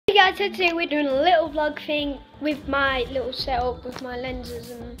guys, so today we're doing a little vlog thing with my little setup with my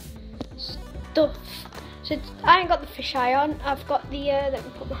lenses and stuff. So I ain't got the fisheye on, I've got the, let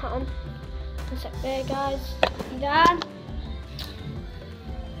me put my hat on. One sec there guys, see that?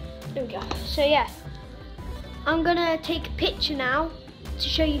 There we go. So yeah, I'm gonna take a picture now to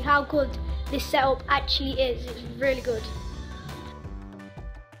show you how good this setup actually is. It's really good.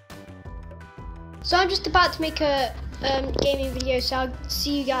 So I'm just about to make a gaming video, so I'll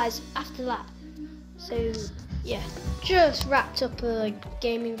see you guys after that. So yeah, just wrapped up a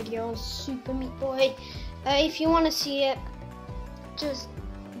gaming video on Super Meat Boy. If you want to see it, just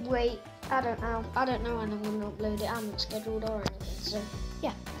wait. I don't know when I'm going to upload it. I'm not scheduled or anything. So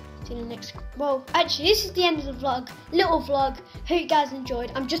yeah, see you next. Well, actually, this is the end of the vlog. Little vlog. Hope you guys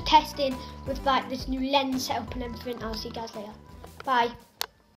enjoyed. I'm just testing with like this new lens setup and everything. I'll see you guys later. Bye.